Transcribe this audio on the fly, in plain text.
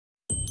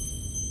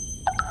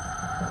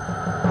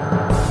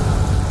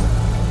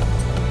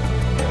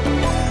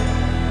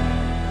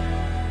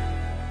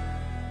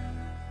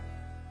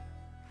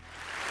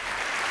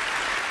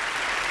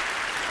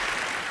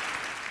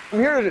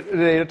here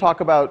today to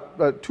talk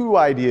about two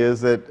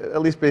ideas that,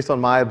 at least based on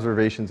my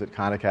observations at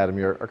Khan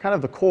Academy, are kind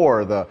of the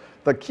core,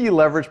 the key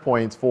leverage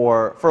points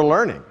for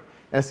learning.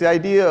 And it's the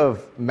idea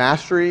of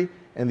mastery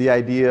and the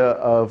idea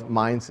of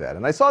mindset.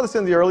 And I saw this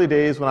in the early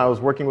days when I was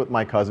working with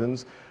my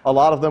cousins. A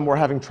lot of them were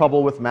having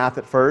trouble with math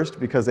at first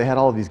because they had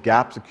all of these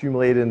gaps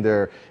accumulated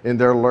in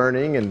their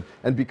learning.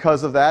 And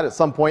because of that, at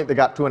some point they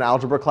got to an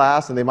algebra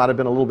class and they might have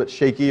been a little bit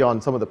shaky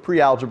on some of the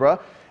pre-algebra.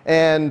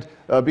 And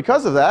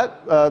because of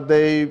that,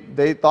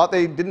 they thought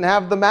they didn't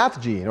have the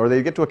math gene, or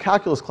they'd get to a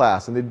calculus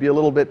class and they'd be a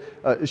little bit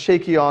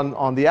shaky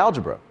on the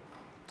algebra.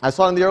 I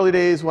saw in the early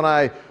days when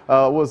I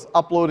was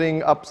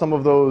uploading up some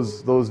of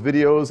those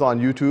videos on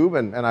YouTube,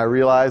 and I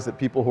realized that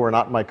people who are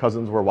not my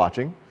cousins were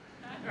watching.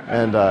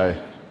 And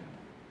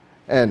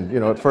you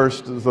know, at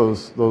first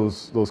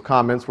those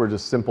comments were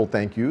just simple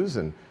thank yous,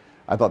 and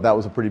I thought that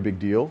was a pretty big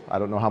deal. I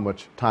don't know how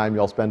much time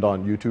y'all spend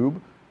on YouTube.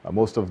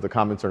 Most of the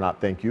comments are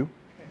not thank you.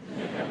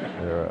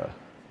 They're a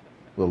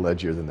little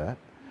edgier than that.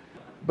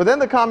 But then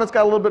the comments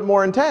got a little bit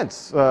more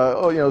intense.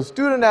 You know,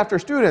 student after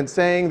student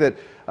saying that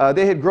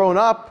they had grown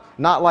up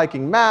not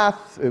liking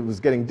math. It was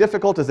getting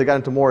difficult as they got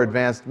into more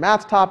advanced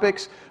math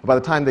topics. By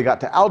the time they got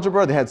to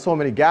algebra, they had so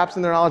many gaps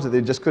in their knowledge that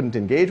they just couldn't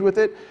engage with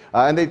it,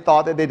 and they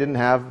thought that they didn't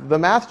have the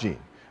math gene.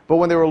 But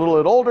when they were a little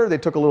bit older, they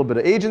took a little bit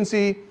of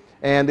agency,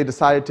 and they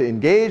decided to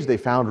engage. They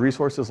found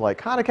resources like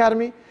Khan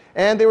Academy,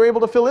 and they were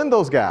able to fill in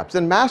those gaps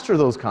and master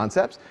those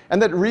concepts,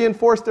 and that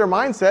reinforced their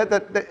mindset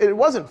that it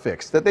wasn't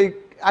fixed, that they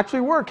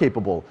actually were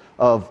capable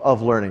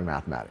of learning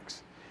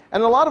mathematics.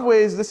 And in a lot of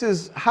ways, this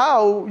is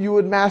how you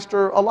would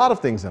master a lot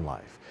of things in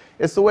life.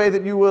 It's the way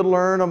that you would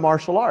learn a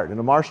martial art. In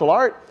a martial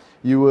art,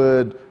 you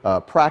would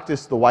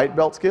practice the white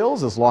belt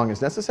skills as long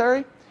as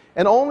necessary,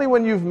 and only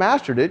when you've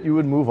mastered it, you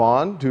would move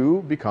on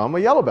to become a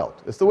yellow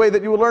belt. It's the way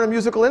that you would learn a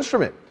musical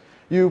instrument.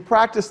 You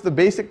practice the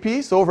basic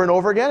piece over and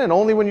over again, and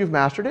only when you've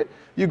mastered it,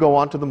 you go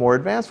on to the more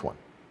advanced one.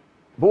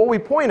 But what we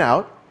point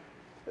out,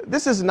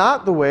 this is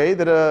not the way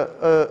that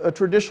a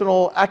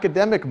traditional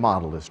academic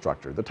model is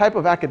structured, the type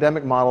of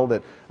academic model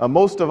that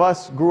most of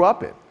us grew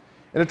up in.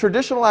 In a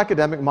traditional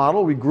academic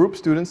model, we group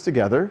students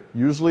together,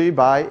 usually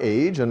by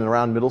age and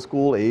around middle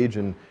school age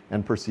and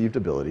perceived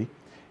ability,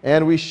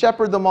 and we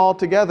shepherd them all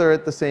together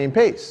at the same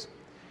pace.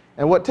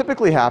 And what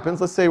typically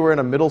happens, let's say we're in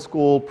a middle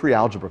school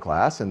pre-algebra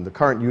class and the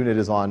current unit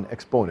is on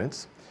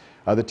exponents.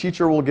 The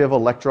teacher will give a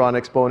lecture on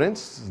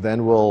exponents,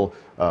 then we'll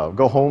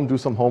go home, do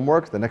some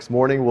homework. The next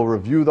morning we'll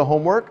review the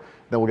homework,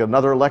 then we'll get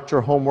another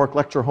lecture, homework.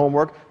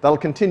 That'll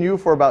continue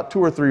for about 2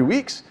 or 3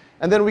 weeks,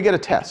 and then we get a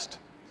test.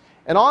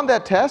 And on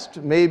that test,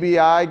 maybe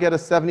I get a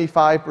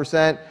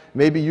 75%,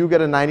 maybe you get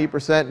a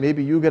 90%,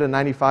 maybe you get a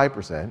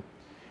 95%.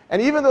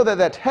 And even though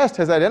that test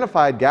has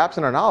identified gaps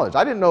in our knowledge,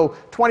 I didn't know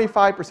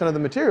 25% of the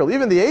material.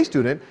 Even the A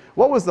student,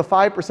 what was the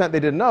 5% they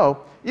didn't know?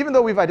 Even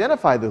though we've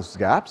identified those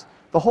gaps,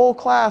 the whole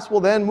class will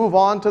then move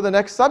on to the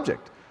next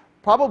subject,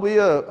 probably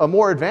a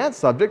more advanced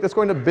subject that's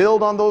going to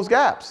build on those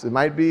gaps. It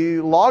might be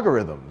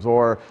logarithms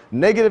or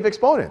negative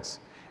exponents.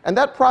 And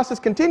that process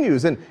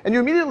continues, and you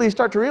immediately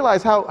start to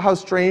realize how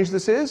strange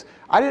this is.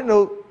 I didn't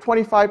know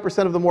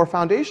 25% of the more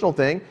foundational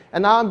thing,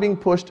 and now I'm being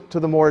pushed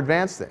to the more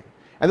advanced thing.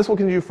 And this will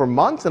continue for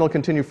months, and it'll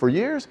continue for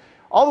years,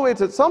 all the way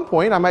to at some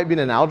point I might be in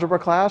an algebra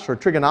class or a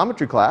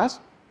trigonometry class,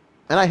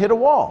 and I hit a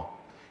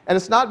wall. And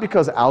it's not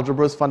because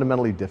algebra is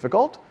fundamentally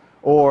difficult,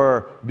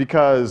 or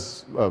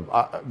because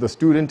the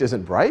student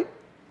isn't bright.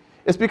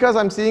 It's because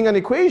I'm seeing an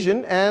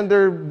equation and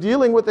they're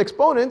dealing with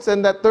exponents,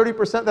 and that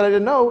 30% that I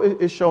didn't know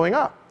is showing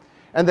up.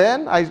 And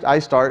then I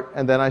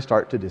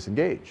start to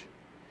disengage.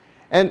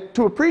 And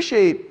to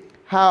appreciate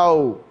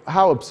how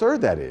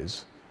absurd that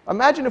is,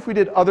 imagine if we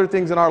did other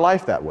things in our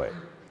life that way.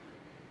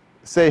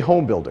 Say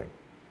home building.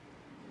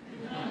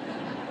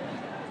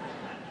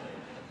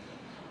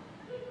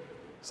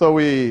 So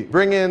we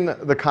bring in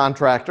the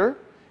contractor,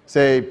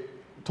 say,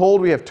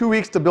 told we have 2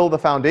 weeks to build the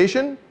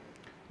foundation,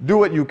 do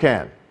what you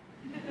can.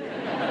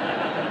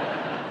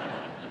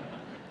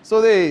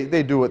 So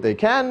they do what they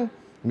can.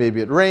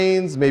 Maybe it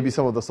rains, maybe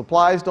some of the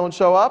supplies don't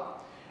show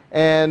up,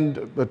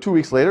 and 2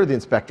 weeks later the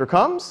inspector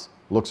comes,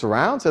 looks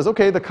around, says,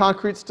 okay, the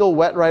concrete's still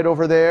wet right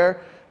over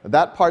there,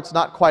 that part's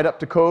not quite up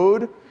to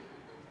code,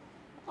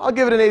 I'll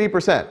give it an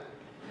 80%.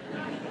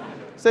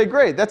 Say,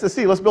 great, that's a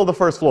C, let's build the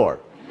first floor.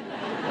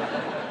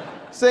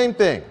 Same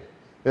thing.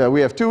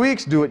 We have 2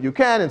 weeks, do what you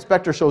can,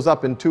 inspector shows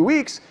up in 2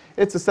 weeks,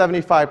 it's a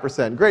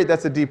 75%. Great,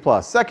 that's a D+.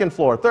 Second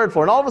floor, third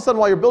floor, and all of a sudden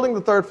while you're building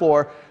the third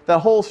floor, that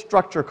whole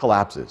structure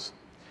collapses.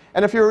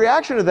 And if your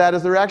reaction to that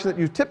is the reaction that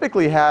you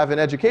typically have in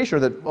education, or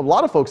that a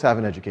lot of folks have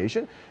in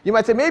education, you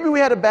might say, maybe we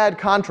had a bad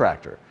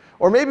contractor,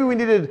 or maybe we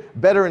needed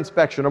better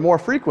inspection or more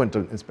frequent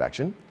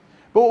inspection.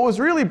 But what was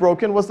really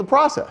broken was the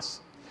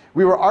process.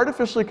 We were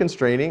artificially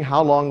constraining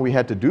how long we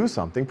had to do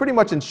something, pretty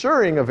much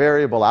ensuring a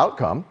variable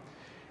outcome.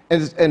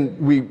 And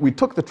we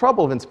took the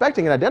trouble of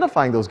inspecting and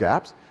identifying those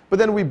gaps, but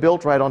then we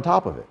built right on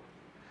top of it.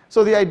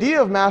 So the idea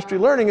of mastery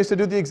learning is to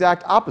do the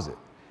exact opposite.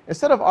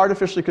 Instead of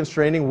artificially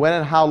constraining when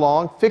and how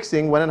long,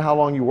 fixing when and how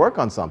long you work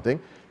on something,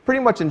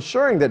 pretty much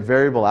ensuring that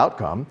variable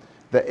outcome,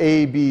 the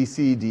A, B,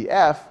 C, D,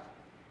 F,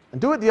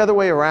 and do it the other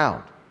way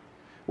around.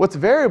 What's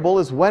variable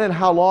is when and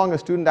how long a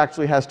student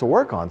actually has to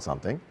work on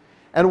something,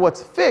 and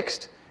what's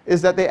fixed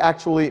is that they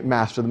actually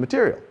master the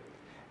material.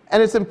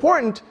 And it's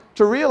important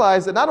to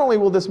realize that not only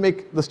will this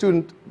make the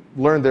student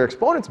learn their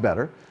exponents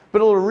better, but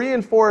it'll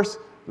reinforce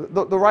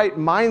the right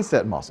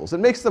mindset muscles. It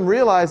makes them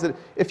realize that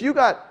if you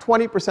got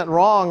 20%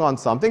 wrong on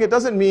something, it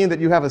doesn't mean that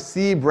you have a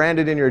C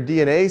branded in your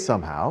DNA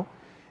somehow.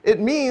 It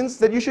means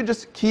that you should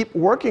just keep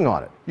working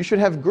on it. You should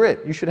have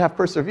grit. You should have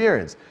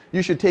perseverance.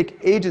 You should take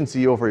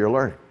agency over your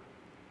learning.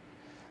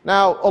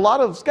 Now, a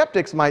lot of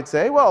skeptics might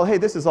say, well, hey,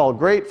 this is all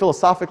great.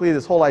 Philosophically,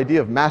 this whole idea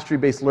of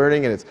mastery-based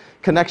learning and its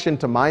connection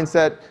to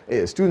mindset,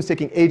 students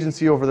taking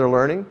agency over their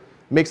learning,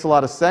 makes a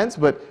lot of sense,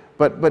 but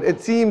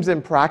it seems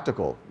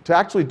impractical. To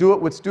actually do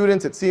it with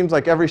students, it seems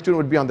like every student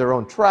would be on their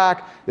own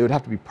track. They would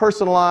have to be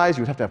personalized.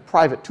 You would have to have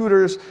private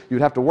tutors. You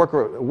would have to work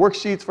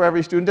worksheets for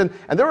every student.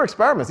 And there were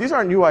experiments. These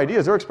aren't new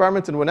ideas. There were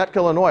experiments in Winnetka,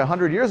 Illinois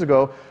 100 years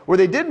ago where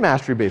they did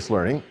mastery-based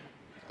learning.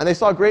 And they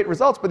saw great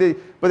results, but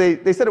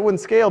they said it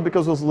wouldn't scale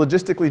because it was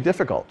logistically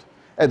difficult.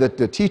 And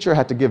the teacher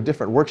had to give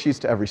different worksheets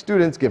to every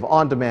student, give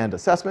on-demand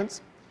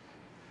assessments.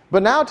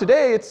 But now,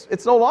 today,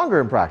 it's no longer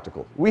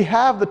impractical. We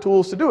have the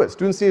tools to do it.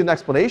 Students need an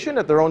explanation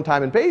at their own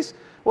time and pace.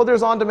 Well,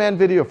 there's on-demand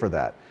video for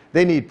that.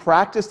 They need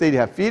practice. They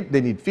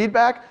need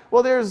feedback.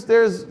 Well, there's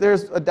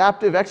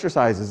adaptive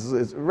exercises.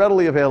 It's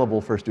readily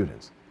available for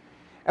students.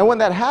 And when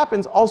that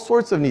happens, all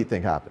sorts of neat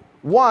things happen.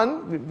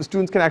 One, the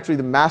students can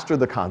actually master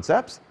the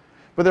concepts,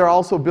 but they're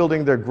also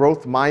building their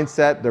growth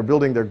mindset. They're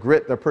building their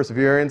grit, their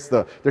perseverance.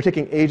 They're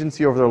taking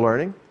agency over their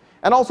learning.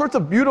 And all sorts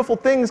of beautiful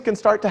things can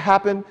start to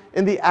happen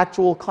in the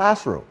actual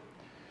classroom.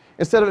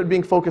 Instead of it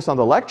being focused on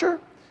the lecture,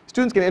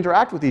 students can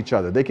interact with each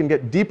other. They can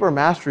get deeper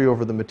mastery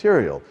over the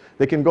material.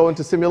 They can go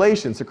into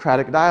simulation,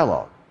 Socratic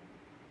dialogue.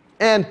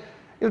 And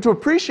to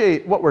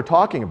appreciate what we're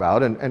talking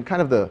about and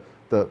kind of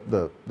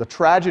the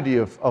tragedy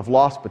of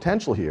lost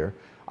potential here,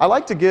 I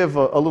like to give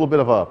a little bit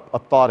of a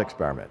thought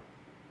experiment.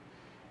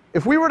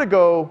 If we were to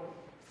go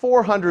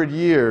 400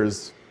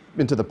 years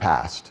into the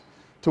past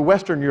to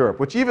Western Europe,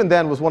 which even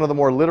then was one of the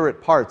more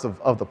literate parts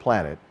of the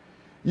planet,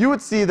 you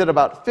would see that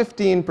about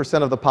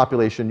 15% of the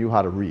population knew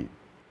how to read.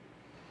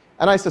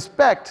 And I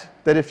suspect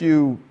that if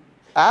you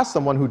ask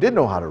someone who did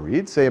know how to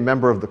read, say a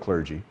member of the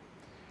clergy,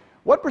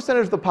 what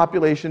percentage of the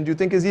population do you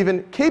think is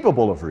even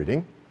capable of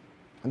reading?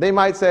 And they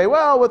might say,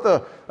 well, with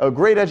a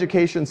great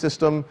education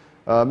system,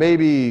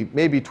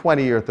 maybe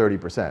 20 or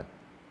 30%.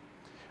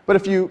 But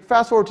if you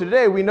fast forward to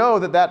today, we know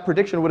that that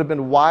prediction would have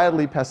been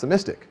wildly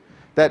pessimistic,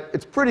 that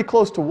it's pretty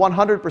close to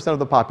 100% of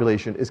the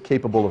population is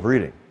capable of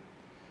reading.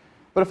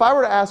 But if I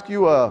were to ask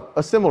you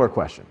a similar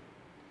question,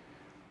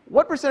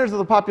 what percentage of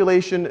the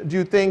population do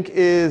you think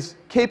is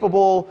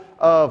capable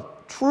of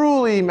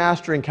truly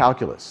mastering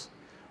calculus,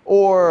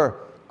 or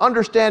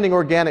understanding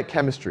organic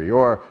chemistry,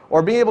 or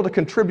being able to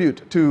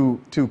contribute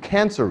to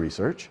cancer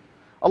research?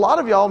 A lot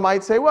of y'all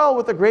might say, well,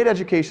 with a great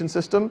education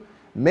system,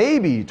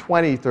 maybe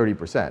 20,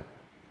 30%.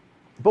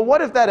 But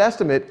what if that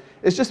estimate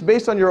is just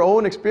based on your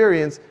own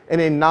experience in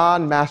a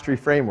non-mastery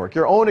framework,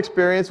 your own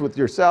experience with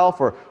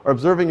yourself or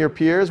observing your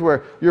peers,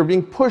 where you're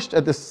being pushed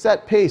at this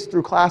set pace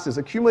through classes,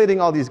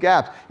 accumulating all these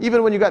gaps.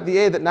 Even when you got the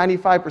A, that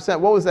 95%,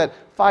 what was that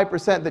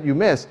 5% that you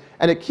missed?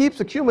 And it keeps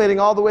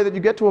accumulating all the way that you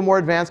get to a more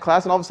advanced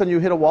class, and all of a sudden you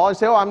hit a wall and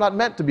say, oh, I'm not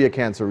meant to be a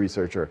cancer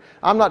researcher.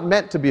 I'm not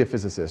meant to be a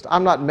physicist.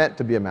 I'm not meant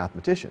to be a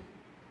mathematician.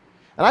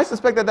 And I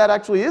suspect that that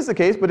actually is the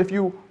case, but if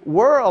you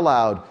were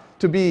allowed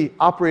to be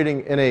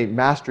operating in a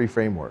mastery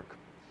framework,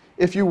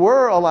 if you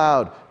were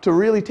allowed to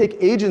really take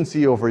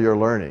agency over your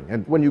learning,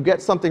 and when you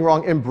get something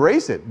wrong,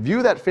 embrace it,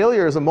 view that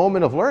failure as a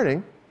moment of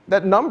learning,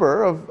 that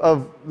number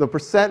of the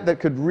percent that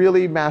could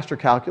really master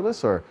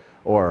calculus or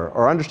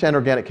understand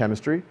organic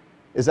chemistry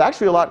is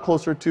actually a lot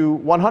closer to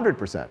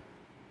 100%.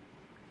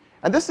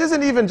 And this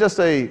isn't even just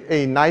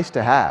a nice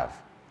to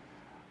have.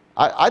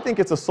 I think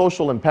it's a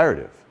social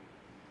imperative.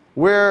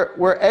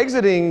 We're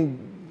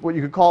exiting what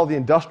you could call the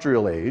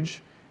industrial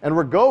age, and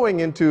we're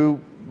going into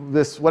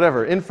this,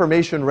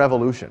 information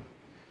revolution.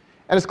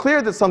 And it's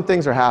clear that some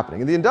things are happening.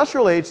 In the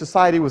industrial age,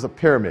 society was a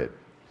pyramid.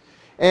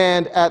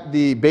 And at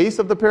the base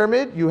of the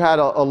pyramid, you had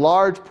a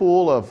large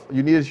pool of,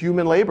 you needed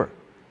human labor.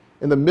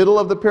 In the middle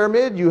of the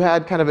pyramid, you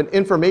had kind of an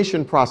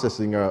information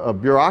processing, a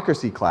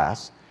bureaucracy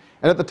class.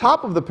 And at the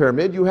top of the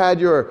pyramid, you had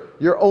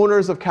your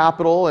owners of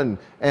capital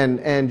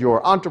and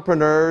your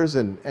entrepreneurs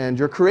and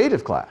your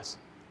creative class.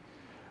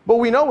 But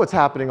we know what's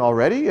happening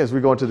already as we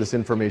go into this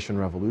information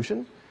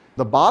revolution.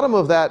 The bottom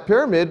of that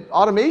pyramid,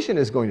 automation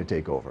is going to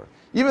take over.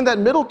 Even that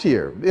middle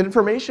tier,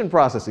 information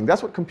processing,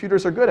 that's what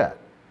computers are good at.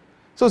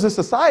 So as a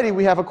society,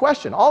 we have a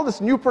question. All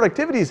this new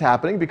productivity is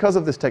happening because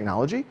of this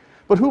technology,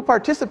 but who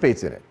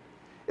participates in it?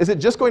 Is it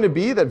just going to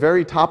be that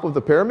very top of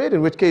the pyramid,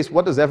 in which case,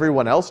 what does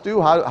everyone else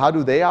do? How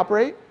do they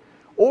operate?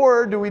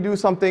 Or do we do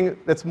something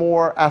that's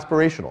more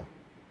aspirational?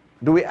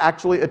 Do we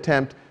actually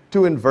attempt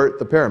to invert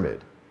the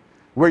pyramid,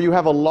 where you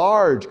have a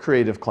large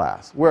creative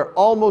class, where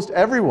almost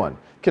everyone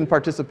can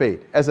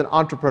participate as an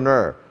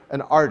entrepreneur,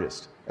 an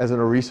artist, as a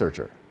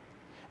researcher?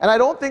 And I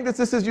don't think that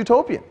this is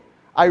utopian.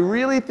 I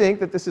really think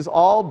that this is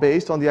all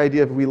based on the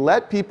idea of we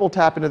let people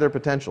tap into their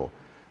potential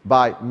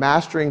by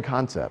mastering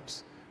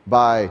concepts,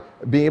 by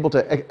being able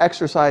to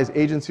exercise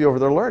agency over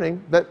their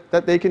learning,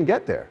 that they can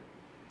get there.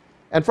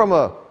 And from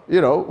a,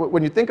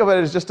 when you think of it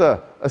as just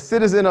a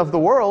citizen of the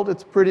world,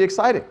 it's pretty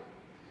exciting.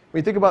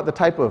 When you think about the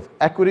type of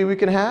equity we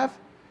can have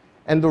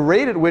and the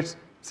rate at which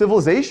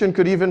civilization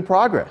could even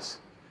progress.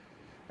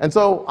 And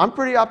so I'm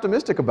pretty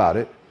optimistic about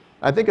it.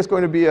 I think it's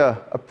going to be a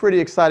pretty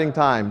exciting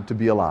time to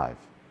be alive.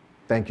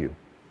 Thank you.